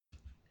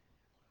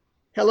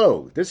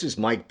Hello, this is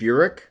Mike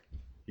Burek,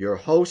 your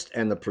host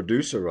and the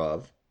producer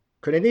of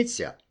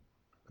Krynytsia,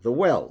 The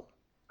Well,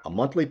 a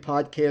monthly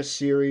podcast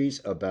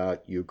series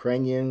about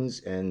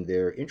Ukrainians and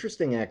their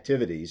interesting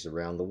activities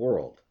around the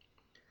world.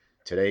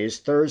 Today is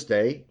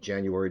Thursday,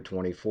 January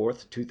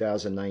 24th,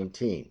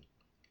 2019.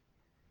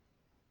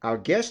 Our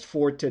guest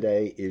for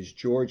today is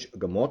George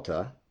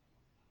Gamota,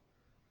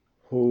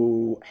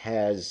 who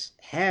has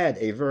had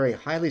a very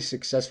highly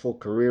successful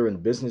career in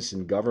business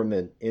and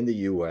government in the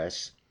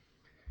U.S.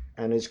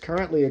 and is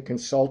currently a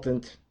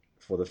consultant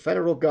for the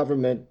federal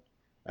government,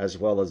 as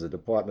well as the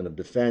Department of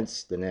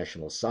Defense, the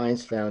National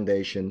Science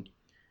Foundation,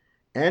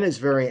 and is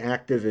very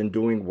active in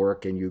doing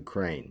work in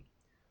Ukraine.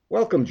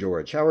 Welcome,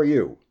 George. How are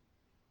you?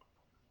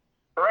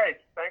 Great,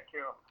 thank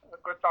you.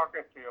 Good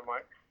talking to you,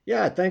 Mike.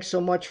 Yeah, thanks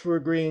so much for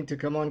agreeing to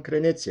come on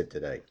Krynytsia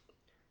today.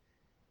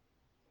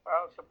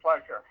 Well, it's a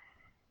pleasure.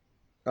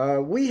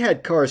 We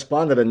had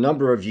corresponded a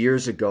number of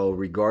years ago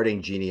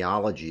regarding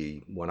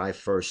genealogy when I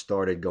first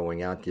started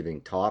going out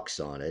giving talks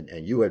on it,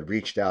 and you had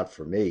reached out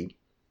for me.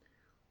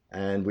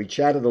 And we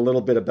chatted a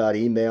little bit about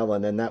email,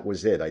 and then that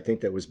was it. I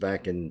think that was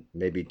back in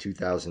maybe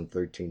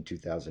 2013,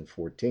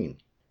 2014.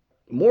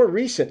 More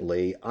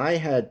recently, I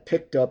had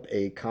picked up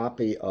a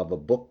copy of a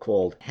book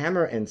called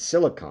Hammer and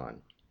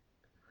Silicon: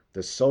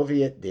 The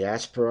Soviet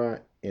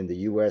Diaspora in the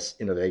U.S.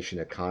 Innovation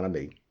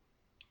Economy.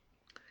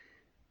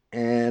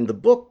 And the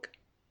book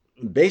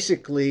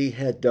basically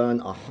had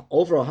done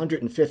over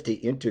 150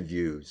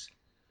 interviews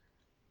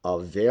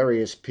of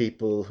various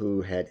people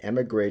who had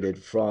emigrated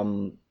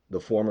from the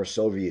former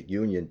Soviet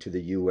Union to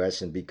the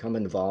US and become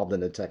involved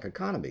in the tech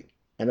economy.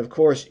 And of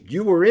course,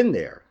 you were in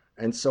there.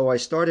 And so I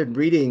started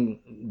reading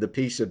the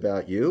piece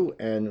about you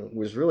and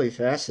was really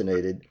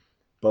fascinated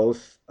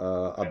both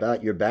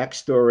about your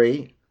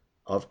backstory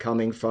of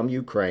coming from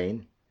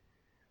Ukraine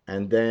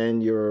and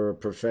then your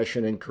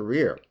profession and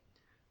career.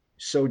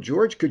 So,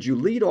 George, could you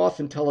lead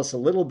off and tell us a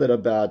little bit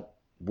about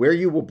where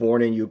you were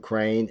born in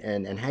Ukraine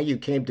and how you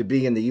came to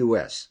be in the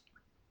U.S.?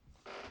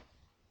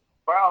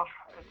 Well,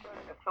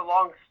 it's a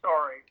long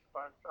story,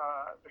 but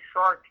the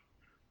short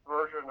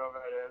version of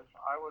it is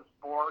I was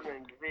born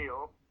in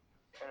Lviv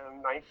in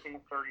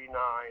 1939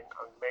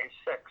 on May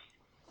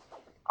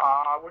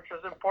 6th, which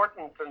is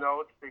important to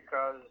note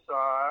because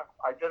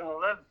I didn't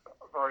live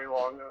very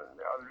long in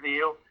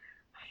Lviv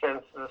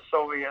since the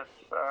Soviets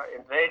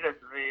invaded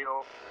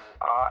Lviv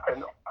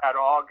at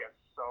August.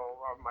 So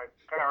my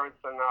parents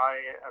and I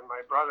and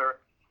my brother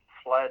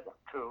fled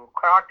to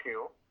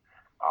Krakow,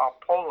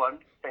 Poland,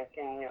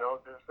 thinking,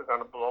 this is going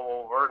to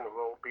blow over and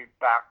we'll be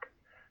back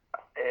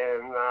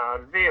in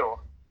Lviv.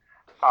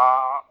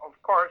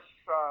 Of course,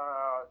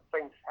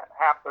 things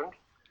happened.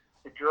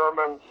 The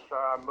Germans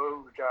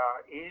moved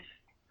east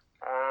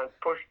and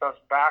pushed us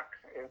back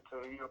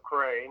into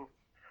Ukraine,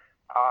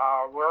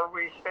 where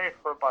we stayed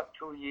for about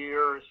 2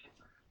 years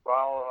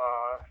while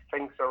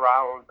things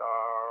around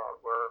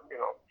were,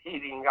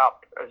 heating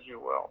up, as you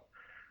will.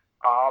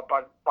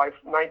 But by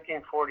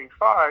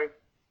 1945,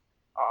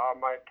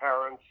 my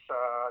parents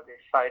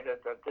decided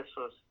that this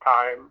was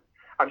time.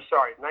 I'm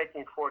sorry,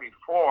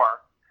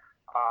 1944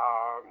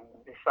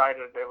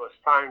 decided it was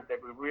time that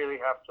we really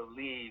have to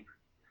leave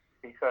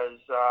because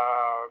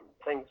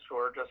things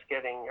were just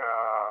getting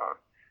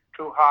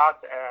too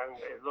hot, and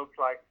it looked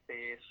like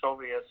the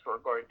Soviets were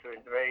going to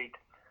invade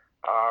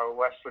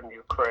Western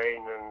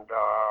Ukraine and,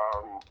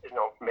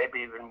 maybe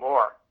even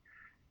more.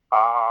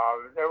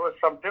 There was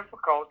some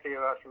difficulty in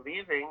us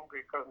leaving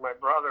because my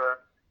brother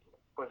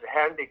was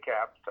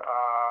handicapped,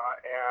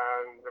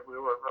 and we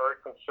were very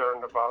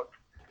concerned about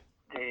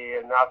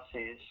the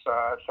Nazis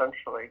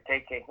essentially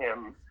taking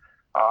him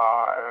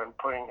and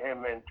putting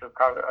him into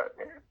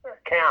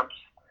camps,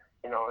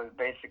 and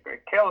basically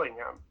killing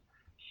him.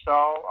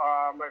 So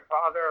my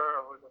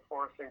father was a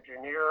forest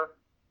engineer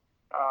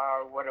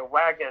with a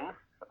wagon,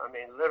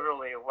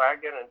 literally a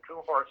wagon and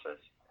two horses,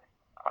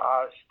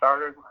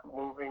 started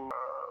moving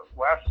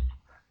west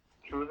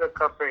through the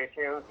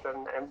Carpathians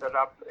and ended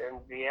up in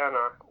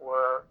Vienna,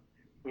 where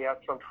we had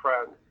some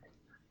friends.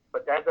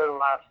 But that didn't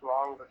last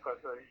long because,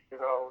 the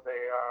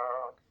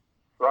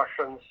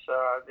Russians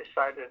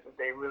decided that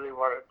they really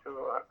wanted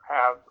to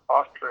have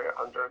Austria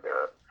under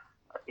their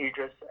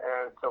aegis,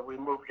 and so we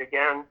moved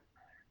again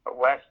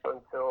west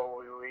until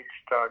we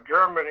reached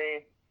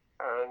Germany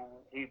and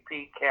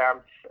DP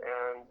camps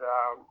and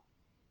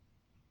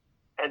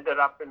ended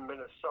up in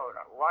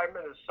Minnesota. Why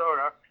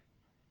Minnesota?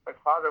 My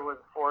father was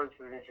a forest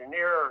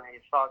engineer, and he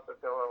thought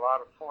that there were a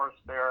lot of forests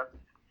there,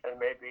 and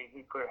maybe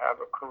he could have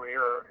a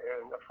career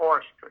in the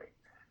forestry.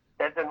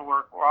 That didn't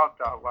work out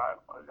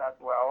that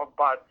well,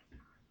 but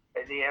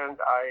in the end,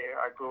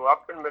 I grew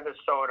up in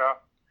Minnesota.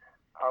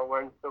 I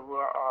went to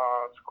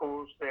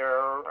schools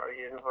there,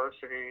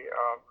 University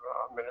of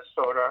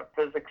Minnesota,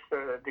 physics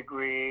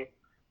degree,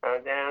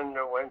 and then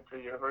I went to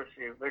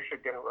University of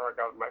Michigan, where I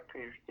got my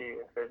PhD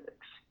in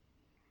physics.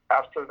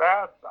 After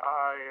that,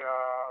 I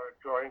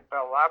joined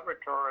Bell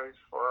Laboratories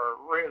for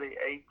really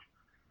 8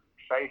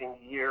 exciting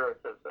years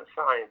as a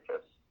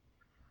scientist.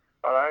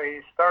 But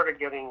I started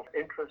getting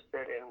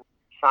interested in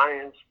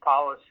science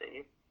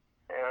policy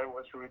and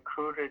was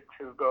recruited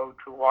to go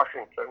to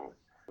Washington,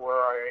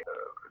 where I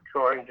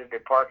joined the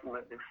Department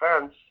of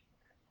Defense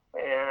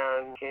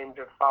and became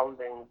the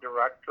founding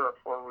director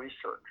for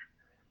research.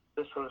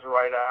 This was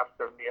right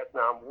after the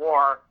Vietnam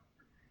War,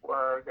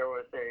 where there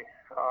was a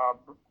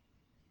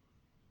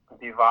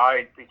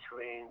divide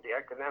between the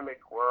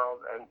academic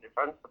world and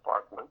Defense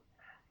Department.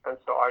 And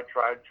so I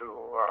tried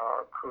to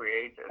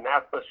create an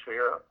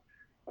atmosphere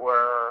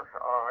where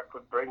I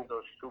could bring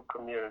those two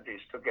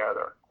communities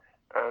together.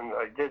 And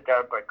I did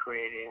that by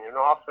creating an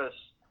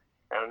office,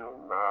 and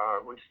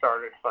we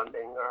started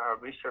funding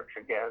research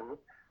again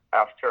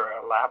after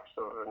a lapse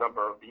of a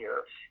number of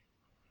years.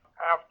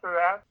 After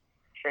that,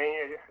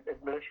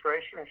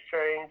 administrations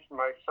changed.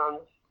 My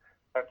sons,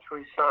 I have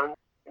three sons,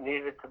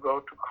 needed to go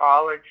to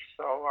college,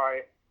 so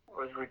I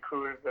was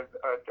recruited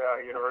at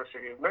the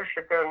University of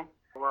Michigan,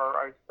 where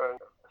I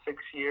spent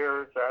 6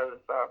 years as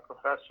a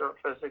professor of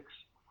physics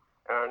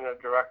and a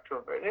director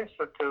of an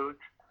institute.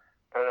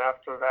 And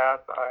after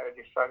that, I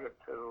decided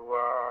to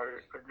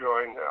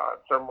join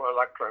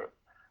Thermoelectron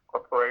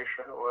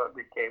Corporation, where I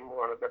became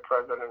one of the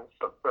presidents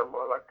of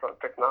Thermoelectron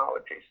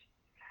Technologies.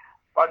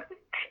 But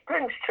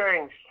things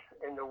changed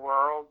in the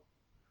world,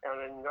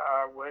 and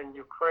when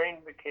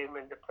Ukraine became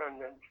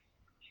independent,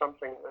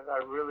 something that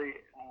I really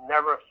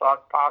never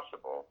thought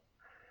possible,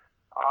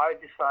 I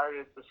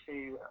decided to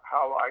see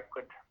how I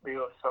could be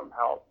of some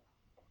help.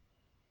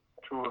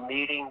 Through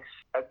meetings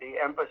at the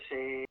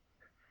embassy,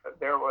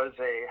 there was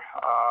a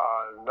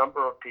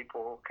number of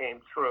people who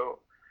came through,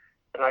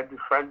 and I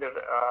befriended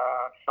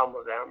some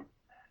of them.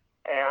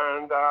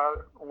 And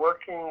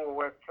working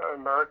with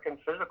American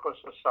Physical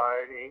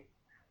Society,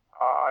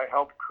 I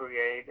helped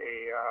create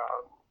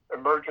a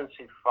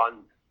emergency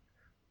fund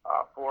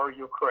for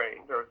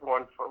Ukraine. There was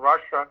one for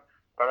Russia,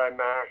 but I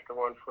managed the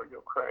one for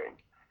Ukraine.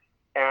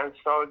 And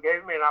so it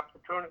gave me an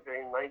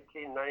opportunity in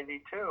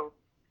 1992,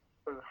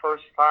 for the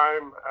first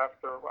time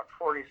after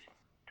 40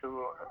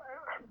 to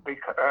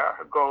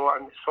go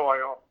on the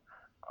soil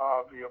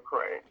of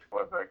Ukraine. It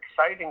was an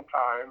exciting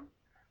time,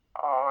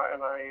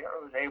 and I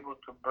was able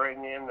to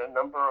bring in a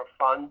number of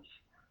funds,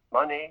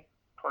 money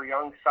for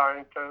young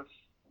scientists.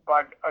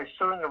 But I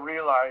soon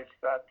realized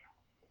that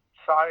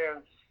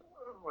science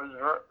was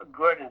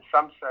good in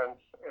some sense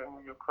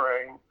in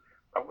Ukraine,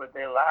 but what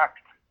they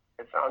lacked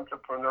is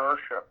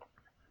entrepreneurship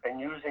and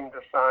using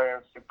the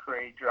science to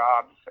create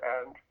jobs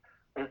and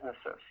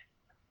businesses.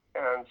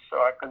 And so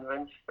I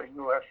convinced the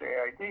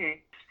USAID to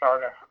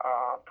start a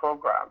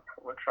program,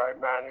 which I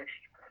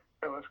managed.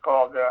 It was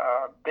called the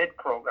BID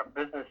program,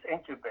 Business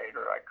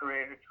Incubator. I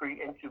created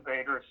 3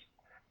 incubators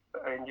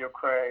in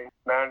Ukraine,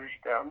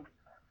 managed them,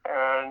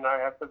 and I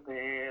have to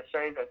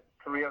say that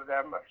 3 of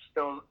them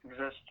still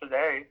exist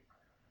today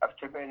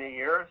after many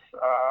years.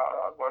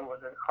 One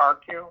was in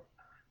Kharkiv,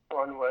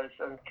 one was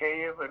in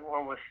Kyiv, and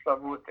one was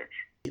Slavutich.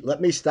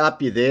 Let me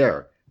stop you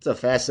there. It's a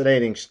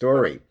fascinating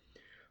story.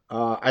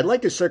 I'd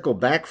like to circle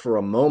back for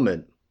a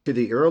moment to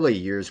the early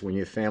years when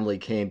your family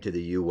came to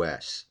the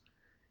U.S.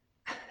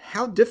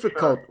 How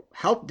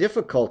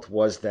difficult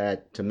was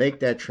that to make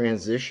that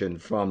transition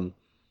from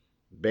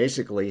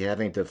basically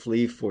having to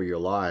flee for your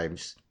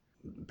lives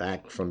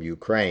back from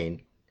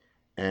Ukraine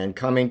and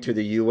coming to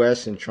the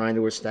U.S. and trying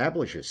to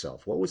establish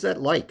yourself? What was that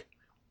like?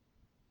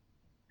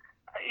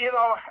 You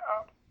know,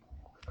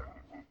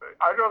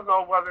 I don't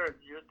know whether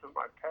it's due to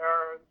my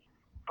parents,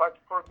 but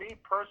for me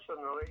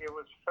personally, it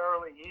was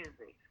fairly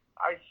easy.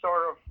 I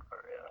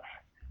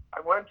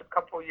went a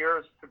couple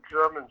years to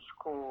German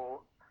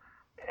school,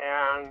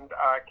 and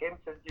I came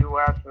to the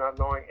U.S. not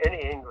knowing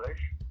any English.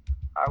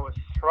 I was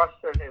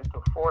thrusted into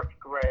 4th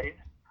grade,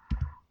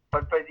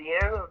 but by the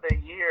end of the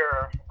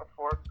year of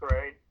 4th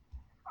grade,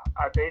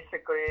 I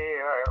basically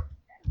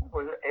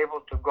was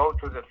able to go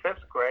to the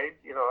 5th grade.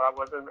 You know, I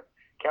wasn't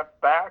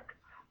kept back.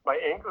 My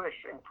English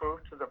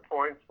improved to the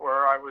point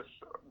where I was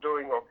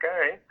doing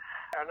okay,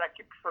 and I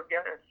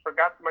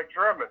forgot my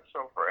German.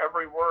 So for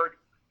every word,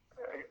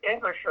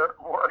 English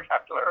word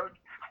I learned,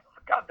 I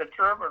forgot the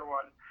German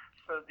one.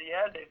 So at the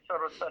end, they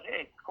sort of said,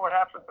 "Hey, what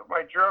happened to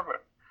my German?"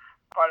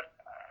 But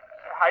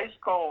high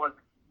school was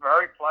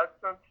very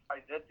pleasant. I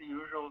did the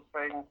usual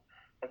thing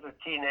as a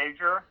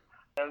teenager,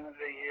 and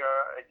the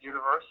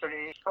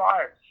university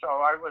thrived. So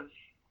I was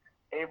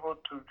able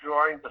to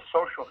join the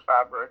social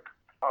fabric,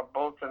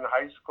 both in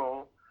high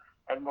school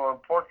and more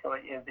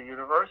importantly in the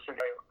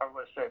university. I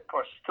was a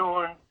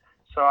Pashtun,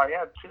 so I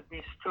had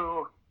these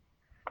 2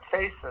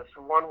 faces.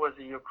 One was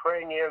a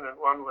Ukrainian and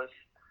one was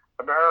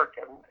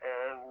American,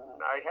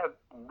 and I had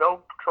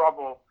no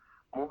trouble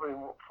moving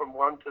from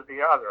one to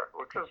the other,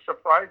 which is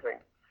surprising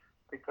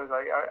because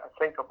I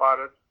think about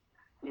it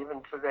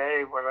even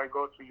today when I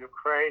go to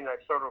Ukraine. I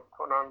sort of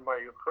put on my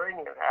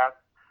Ukrainian hat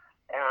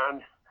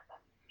and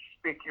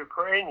speak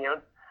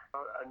Ukrainian,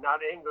 not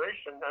English,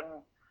 and then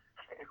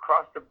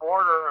across the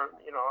border,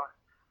 you know,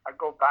 I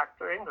go back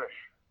to English.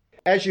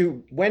 As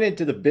you went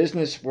into the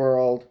business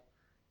world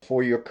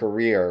for your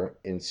career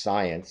in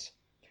science,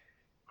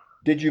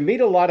 did you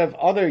meet a lot of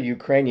other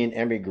Ukrainian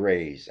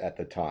emigres at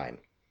the time?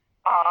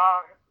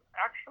 Uh,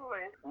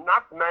 Actually,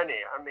 not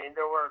many. I mean,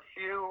 there were a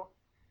few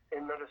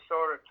in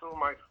Minnesota. Two of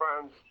my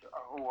friends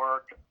who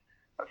worked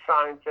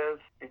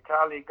scientists.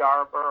 Vitaly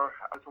Garber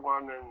was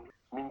one, and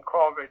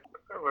Minkovic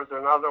was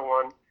another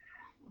one.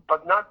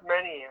 But not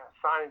many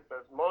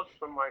scientists. Most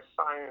of my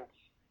science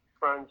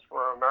friends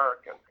were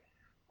American.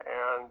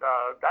 And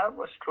that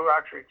was true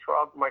actually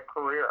throughout my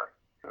career.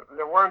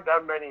 There weren't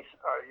that many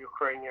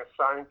Ukrainian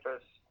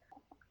scientists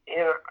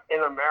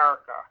in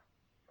America,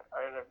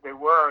 and if they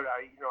were,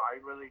 I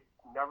really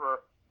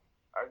never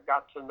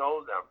got to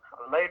know them.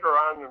 Later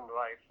on in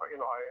life,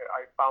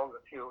 I found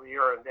a few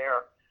here and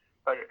there,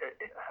 but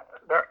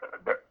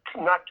there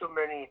not too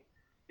many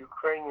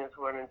Ukrainians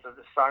went into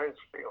the science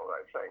field,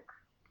 I think.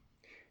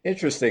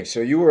 Interesting. So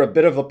you were a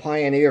bit of a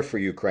pioneer for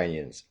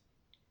Ukrainians.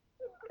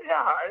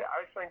 Yeah,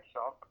 I think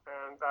so.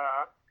 And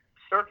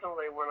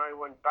certainly when I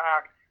went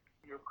back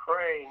to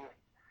Ukraine,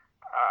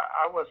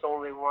 I was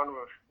only one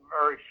of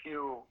very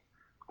few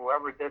who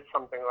ever did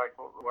something like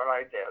what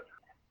I did.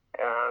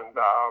 And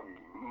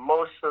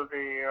most of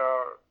the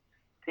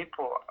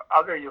people,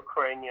 other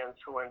Ukrainians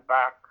who went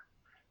back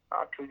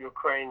to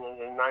Ukraine in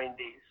the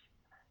 90s,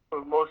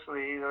 were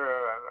mostly either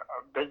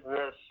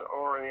business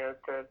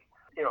oriented,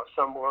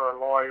 some were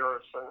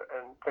lawyers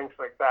and things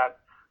like that.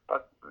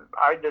 But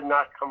I did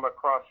not come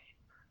across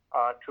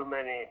too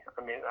many.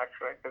 I mean,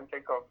 actually, I can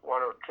think of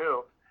one or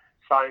two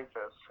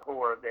scientists who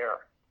were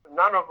there.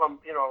 None of them,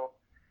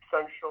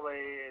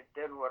 essentially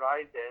did what I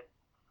did,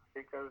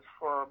 because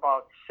for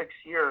about 6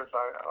 years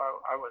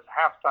I was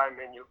half-time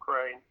in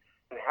Ukraine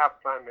and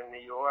half-time in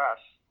the U.S.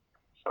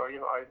 So,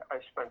 I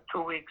spent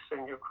 2 weeks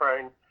in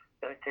Ukraine,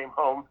 and I came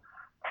home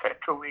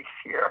 2 weeks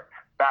here,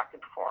 back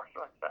and forth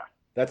like that.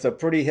 That's a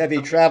pretty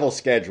heavy travel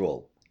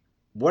schedule.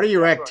 What are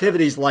your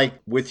activities like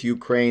with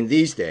Ukraine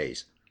these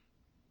days?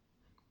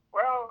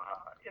 Well,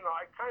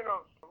 I kind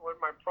of, when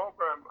my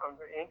program on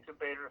the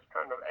incubators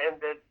kind of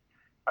ended,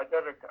 I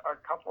did a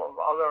couple of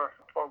other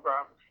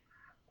programs,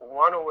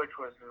 one of which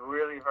was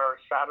really very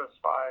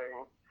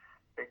satisfying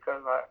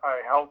because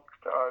I helped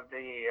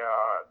the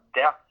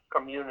deaf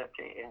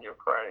community in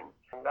Ukraine.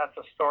 And that's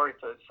a story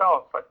to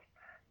itself, but,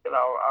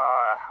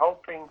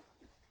 helping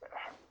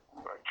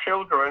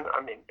children,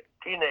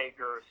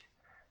 teenagers,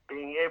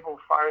 being able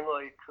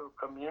finally to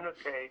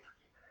communicate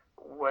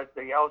with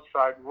the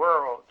outside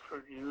world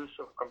through the use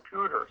of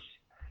computers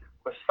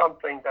was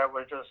something that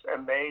was just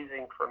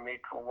amazing for me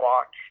to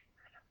watch.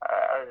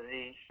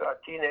 These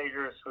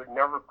teenagers who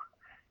never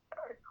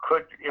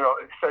could,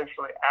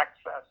 essentially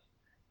access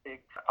the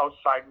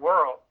outside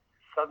world,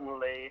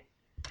 suddenly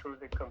through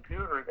the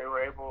computer they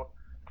were able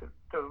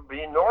to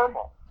be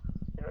normal.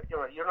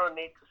 You don't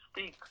need to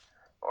speak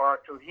or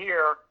to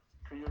hear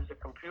to use a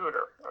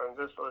computer. And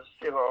this was,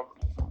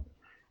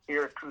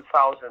 year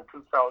 2000,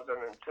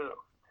 2002,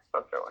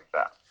 something like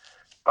that.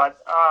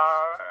 But,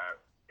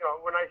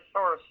 when I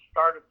sort of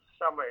started to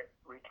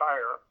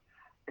semi-retire,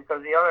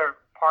 because the other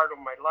part of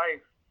my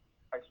life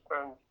I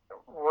spent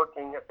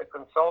working as a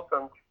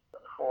consultant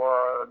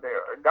for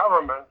the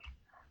government,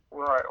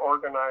 where I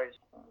organized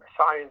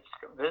science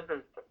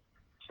visits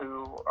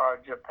to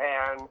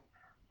Japan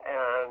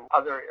and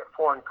other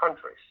foreign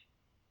countries.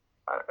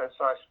 And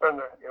so I spent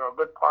a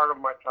good part of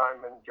my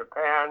time in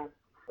Japan,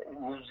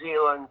 in New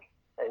Zealand,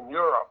 and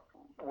Europe,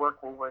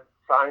 working with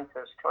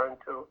scientists trying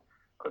to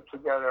put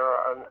together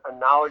a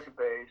knowledge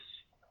base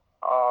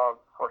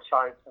for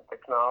science and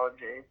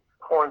technology,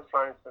 foreign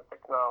science and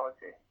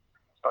technology.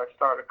 So I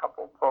started a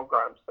couple of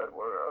programs that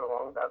were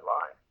along that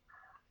line.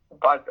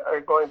 But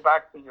going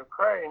back to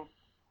Ukraine,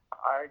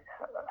 I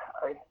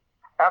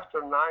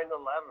after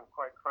 9/11,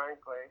 quite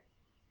frankly,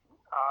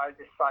 I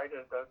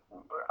decided that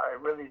I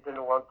really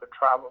didn't want to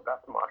travel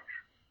that much.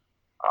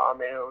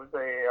 It was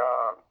a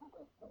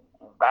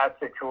bad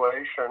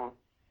situation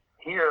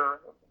here,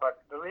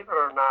 but believe it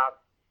or not,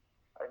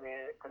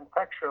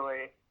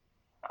 contextually,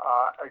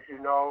 as you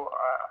know,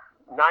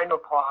 9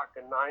 o'clock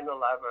and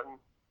 9/11,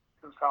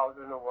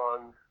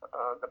 2001,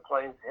 the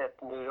planes hit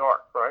New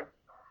York, right?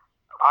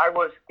 I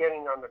was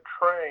getting on the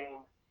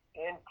train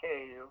in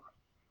Kyiv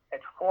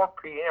at 4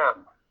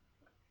 p.m.,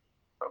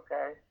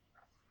 okay,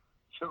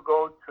 to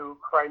go to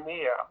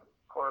Crimea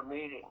for a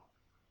meeting.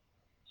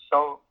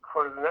 So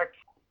for the next,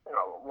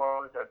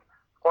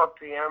 4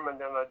 p.m., and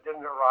then I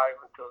didn't arrive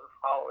until the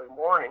following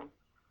morning,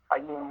 I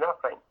knew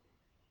nothing.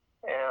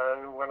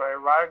 And when I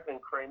arrived in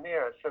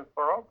Crimea,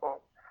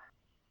 Simferopol,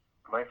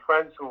 my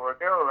friends who were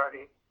there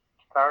already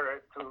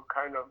started to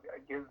kind of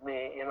give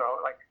me,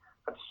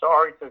 I'm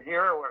sorry to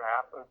hear what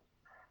happened.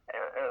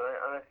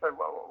 And I said,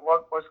 well,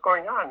 what's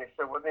going on? He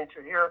said, well, didn't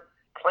you hear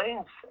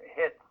planes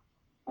hit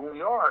New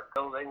York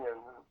building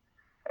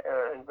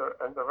and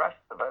the rest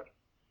of it?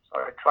 So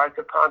I tried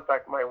to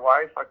contact my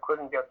wife. I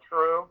couldn't get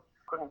through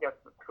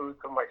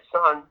to my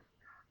son.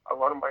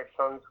 One of my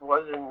sons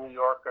was in New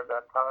York at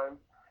that time.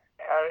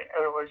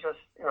 And it was just,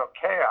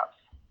 chaos.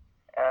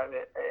 And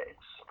it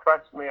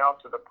stressed me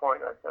out to the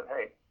point I said,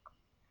 hey,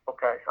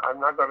 okay, I'm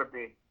not going to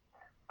be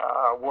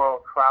a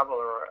world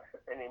traveler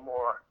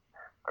anymore.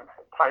 I'm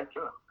time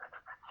to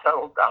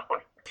settled down,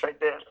 which I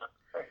did.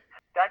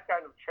 That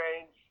kind of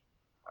changed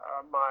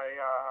my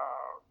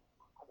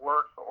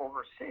work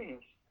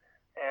overseas.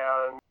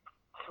 And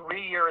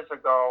 3 years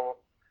ago,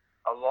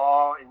 a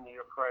law in the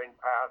Ukraine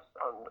passed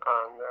on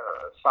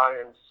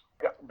science,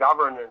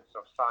 governance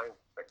of science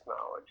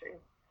technology.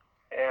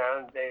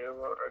 And they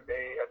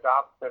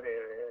adopted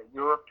a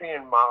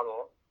European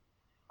model,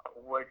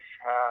 which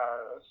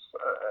has,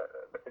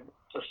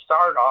 to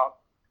start off,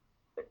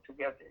 to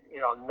get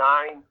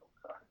 9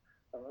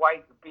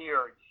 white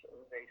beards,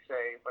 they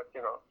say, but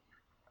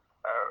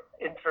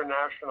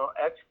international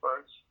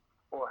experts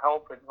who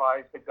help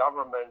advise the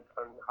government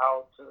on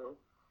how to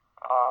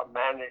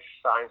manage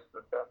science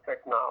and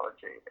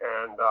technology.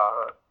 And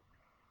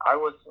I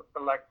was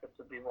elected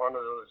to be one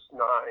of those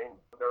 9.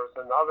 There was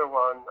another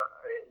one,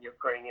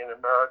 Ukrainian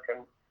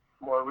American,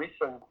 more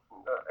recent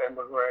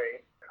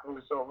emigre,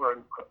 who's over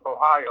in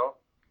Ohio.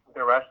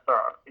 The rest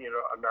are,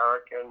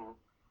 American.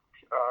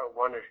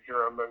 One is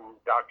German,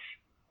 Dutch,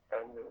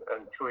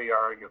 and 3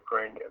 are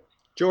Ukrainians.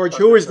 George,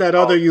 who is that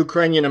other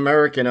Ukrainian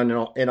American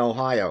in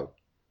Ohio?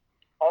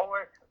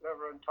 Oleg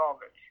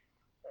Leventovich.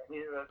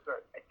 He's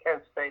at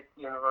Kent State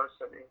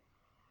University,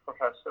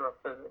 professor of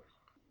physics.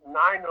 9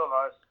 of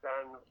us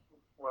then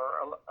were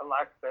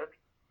elected,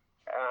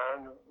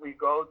 and we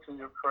go to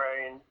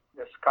Ukraine,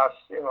 discuss,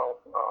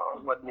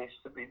 what needs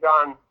to be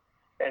done.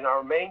 And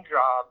our main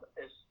job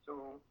is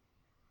to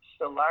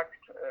select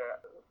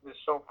the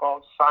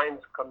so-called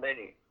science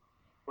committee,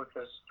 which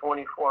is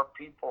 24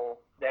 people,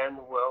 then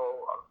will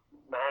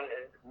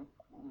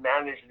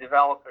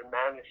develop and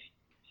manage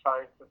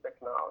science and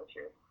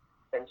technology.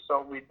 And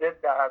so we did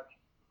that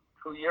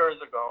 2 years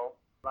ago.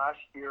 Last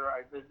year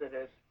I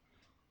visited,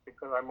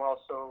 because I'm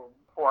also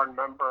a foreign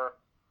member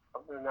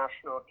of the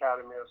National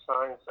Academy of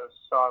Sciences,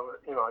 so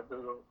I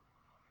do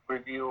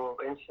review of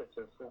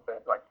institutes and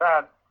things like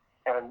that.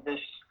 And this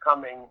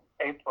coming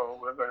April,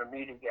 we're going to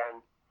meet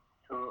again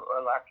to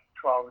elect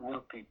 12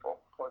 new people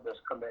for this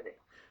committee.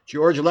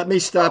 George, let me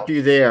stop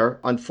you there.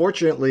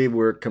 Unfortunately,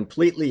 we're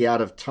completely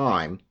out of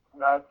time.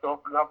 That's no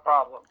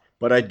problem.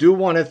 But I do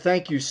want to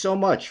thank you so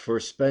much for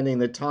spending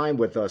the time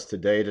with us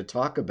today to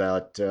talk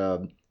about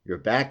your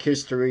back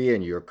history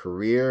and your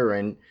career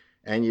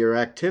and your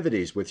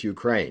activities with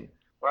Ukraine.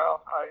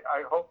 Well,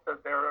 I hope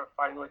that they're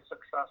finally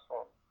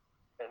successful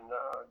in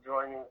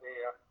joining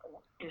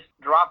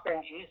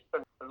dropping east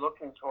and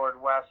looking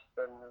toward west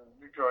and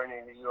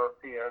joining the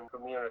European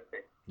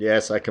community.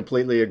 Yes, I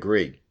completely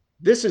agree.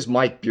 This is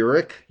Mike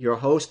Burek, your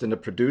host and the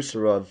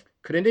producer of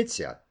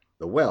Krynytsia,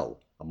 The Well,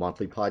 a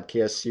monthly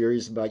podcast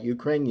series about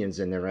Ukrainians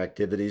and their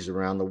activities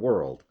around the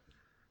world.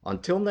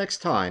 Until next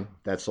time,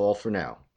 that's all for now.